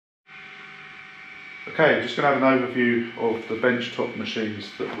Okay, I'm just going to have an overview of the benchtop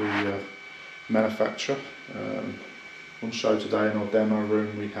machines that we manufacture. On show today in our demo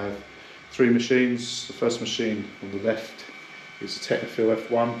room we have 3 machines. The first machine on the left is the Technofill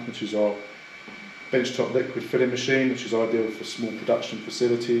F1, which is our benchtop liquid filling machine, which is ideal for small production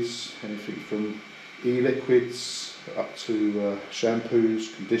facilities, anything from e-liquids up to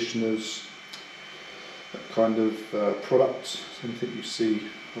shampoos, conditioners, that kind of product, anything you see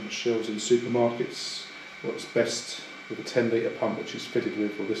on the shelves in supermarkets. Works best with a 10 litre pump, which is fitted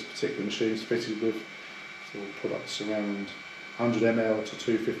with, or this particular machine is fitted with, for products around 100 ml to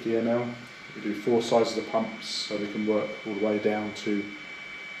 250 ml. We do 4 sizes of pumps, so we can work all the way down to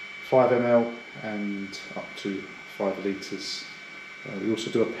 5 ml and up to 5 litres. We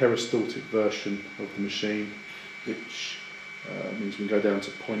also do a peristaltic version of the machine, which means we can go down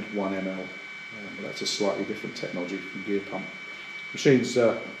to 0.1 ml. But that's a slightly different technology from gear pump. Machine's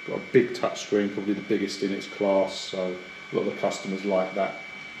got a big touch screen, probably the biggest in its class, so a lot of the customers like that.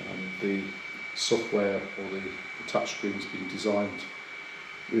 The software or the touch screen has been designed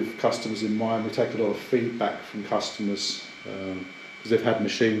with customers in mind. We take a lot of feedback from customers because they've had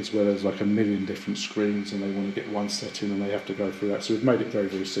machines where there's like a million different screens and they want to get one setting and they have to go through that. So we've made it very,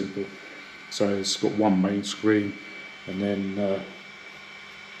 very simple. So it's got one main screen, and then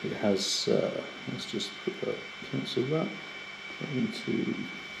it has, let's just cancel that into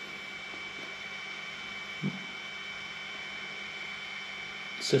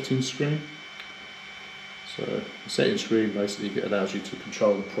setting screen. So the setting screen basically allows you to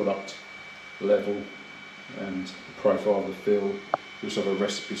control the product level and the profile of the fill. We also have a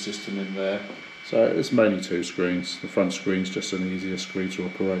recipe system in there. So it's mainly 2 screens. The front screen is just an easier screen to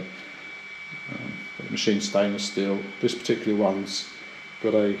operate. The machine's stainless steel. This particular one's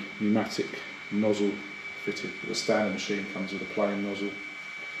got a pneumatic nozzle fitted. The standard machine comes with a plain nozzle.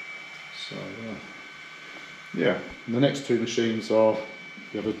 So yeah, and the next 2 machines are,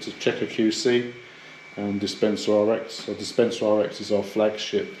 we have a Checker QC and Dispenser RX. So Dispenser RX is our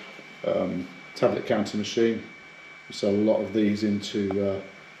flagship tablet counting machine. We sell a lot of these into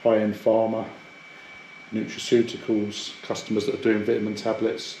high-end pharma, nutraceuticals, customers that are doing vitamin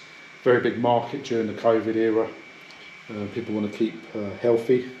tablets. Very big market during the COVID era. People want to keep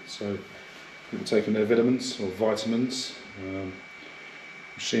healthy, so people taking their vitamins or vitamins.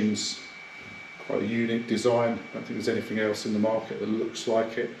 Machine's quite a unique design. I don't think there's anything else in the market that looks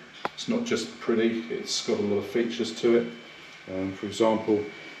like it. It's not just pretty, it's got a lot of features to it. For example,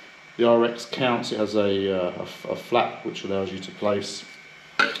 the RX counts. It has a flap which allows you to place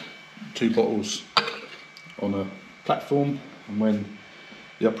 2 bottles on a platform, and when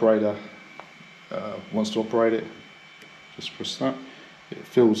the operator wants to operate it, just press that. It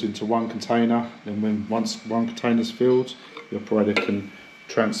fills into one container, then once one container is filled, the operator can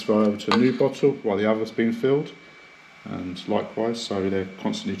transfer over to a new bottle while the other's being filled, and likewise, so they're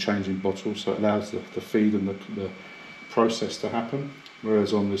constantly changing bottles, so it allows the feed and the process to happen.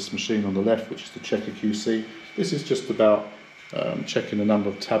 Whereas on this machine on the left, which is the Checker QC, this is just about checking the number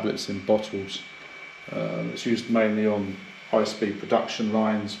of tablets in bottles. It's used mainly on high-speed production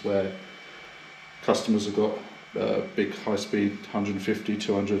lines where customers have got big high-speed 150,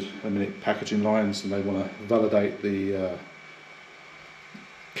 200 a minute packaging lines, and they want to validate the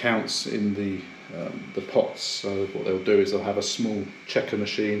counts in the pots. So what they'll do is they'll have a small checker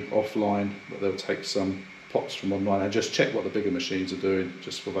machine offline, but they'll take some pots from online and just check what the bigger machines are doing,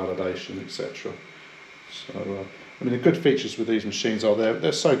 just for validation, etc. So I mean, the good features with these machines are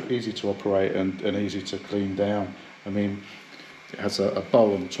they're so easy to operate and easy to clean down. I mean, it has a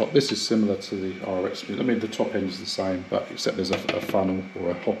bowl on the top. This is similar to the RX. I mean, the top end is the same, but except there's a funnel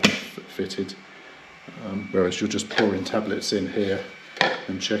or a hopper fitted, whereas you're just pouring tablets in here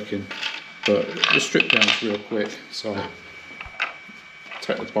and checking. But the strip down is real quick, so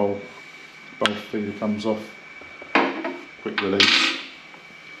take the bowl feeder comes off, quick release,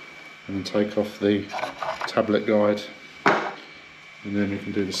 and then take off the tablet guide, and then we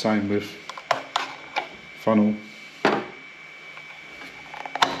can do the same with funnel,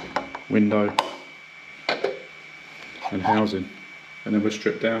 window and housing, and then we're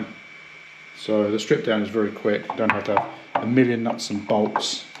stripped down. So the strip down is very quick. You don't have to have a million nuts and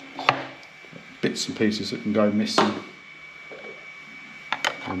bolts, bits and pieces that can go missing,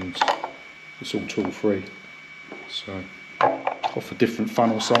 and it's all tool free. So offer different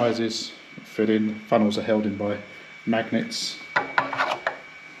funnel sizes, fit in. Funnels are held in by magnets,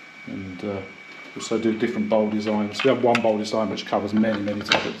 and also do different bowl designs. We have one bowl design which covers many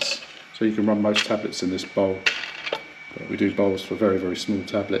tablets, so you can run most tablets in this bowl. But we do bowls for very small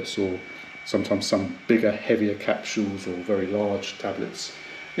tablets, or sometimes some bigger, heavier capsules, or very large tablets.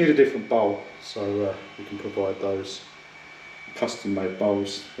 Need a different bowl, so we can provide those custom made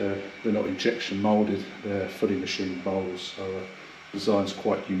bowls. They're not injection moulded, they're fully machined bowls, so the design's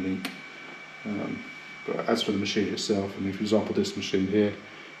quite unique. But as for the machine itself, I mean, for example, this machine here,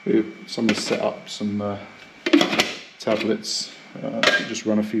 someone's set up some tablets. Just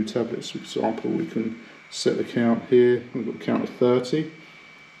run a few tablets. For example, we can set the count here. We've got a count of 30.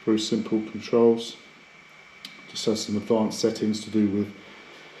 Very simple controls. Just has some advanced settings to do with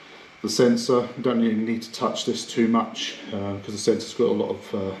the sensor. We don't really need to touch this too much because the sensor's got a lot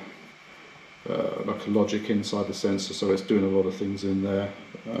of like a logic inside the sensor, so it's doing a lot of things in there.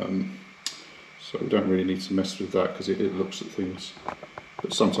 So we don't really need to mess with that because it looks at things.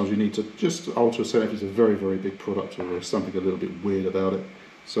 But sometimes you need to just alter a setting if it's a very, very big product or there's something a little bit weird about it.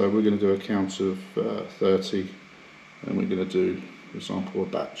 So we're going to do a count of 30, and we're going to do, for example, a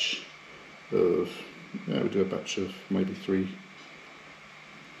batch of, we'll do a batch of maybe 3.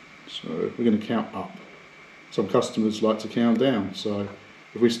 So we're going to count up. Some customers like to count down, so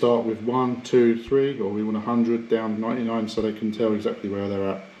if we start with 1, 2, 3, or we want 100 down 99 so they can tell exactly where they're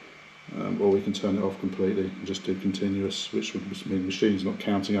at. Or we can turn it off completely and just do continuous, which would mean the machine's not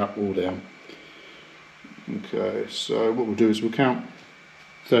counting up or down. Okay, so what we'll do is we'll count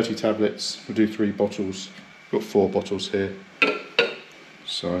 30 tablets, we'll do 3 bottles. We've got 4 bottles here,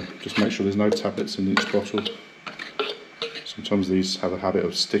 so just make sure there's no tablets in each bottle. Sometimes these have a habit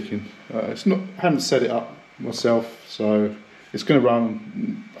of sticking. I haven't set it up myself, so it's going to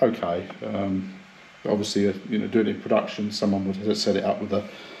run okay. Obviously, doing it in production, someone would have set it up with the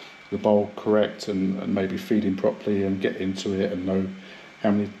bowl correct and maybe feeding properly and get into it and know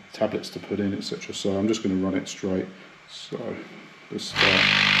how many tablets to put in, etc. So I'm just going to run it straight. So let's start.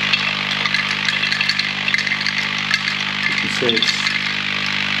 You can see it's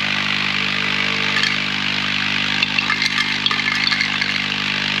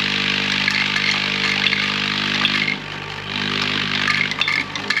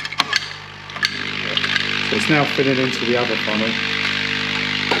so it's now filling into the other funnel.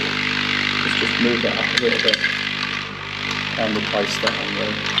 Just move that up a little bit and replace that one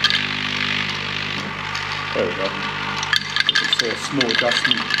there. There we go. You can see a small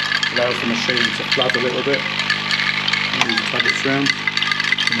adjustment allows the machine to flood a little bit. Move the tablets round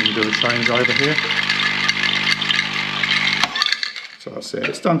and then we do a change over here. So that's it.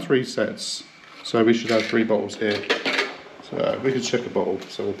 It's done 3 sets. So we should have 3 bottles here. So we can check a bottle.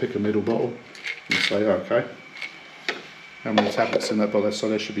 So we'll pick a middle bottle and say, okay, how many tablets in that bottle? So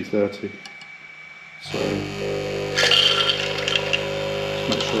there should be 30. So just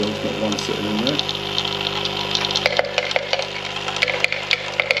make sure there's not one sitting in there.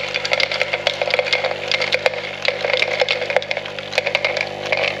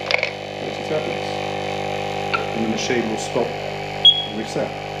 Tablets. And the machine will stop and reset.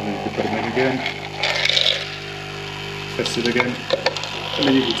 And then you can put them in again, test it again, and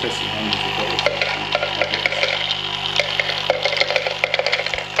then you can test it hundreds of bottles.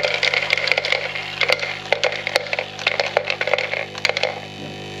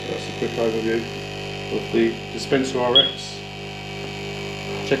 Quick overview of the Dispenser RX.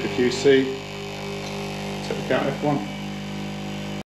 Check the QC, set the count F1.